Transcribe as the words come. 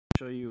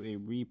Show you a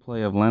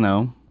replay of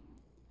Leno.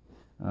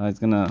 He's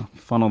gonna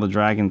funnel the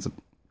dragons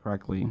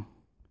correctly.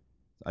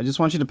 I just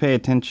want you to pay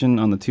attention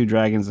on the two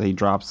dragons that he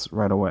drops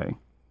right away.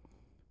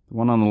 The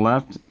one on the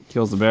left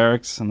kills the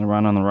barracks, and the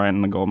one on the right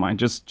in the gold mine.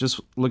 Just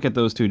look at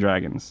those two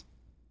dragons.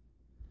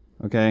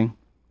 Okay?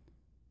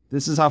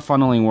 This is how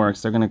funneling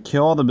works. They're gonna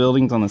kill all the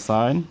buildings on the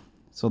side,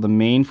 so the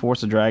main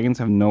force of dragons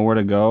have nowhere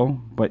to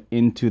go but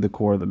into the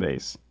core of the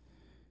base.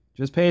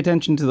 Just pay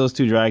attention to those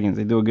two dragons.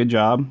 They do a good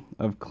job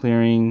of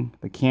clearing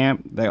the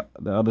camp, the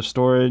other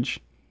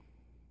storage.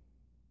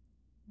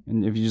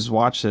 And if you just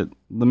watch it,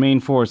 the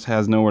main force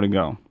has nowhere to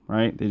go,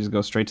 right? They just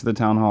go straight to the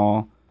town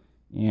hall,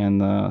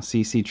 and the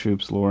CC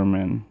troops lure them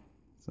in.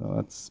 So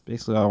that's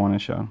basically all I want to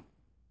show.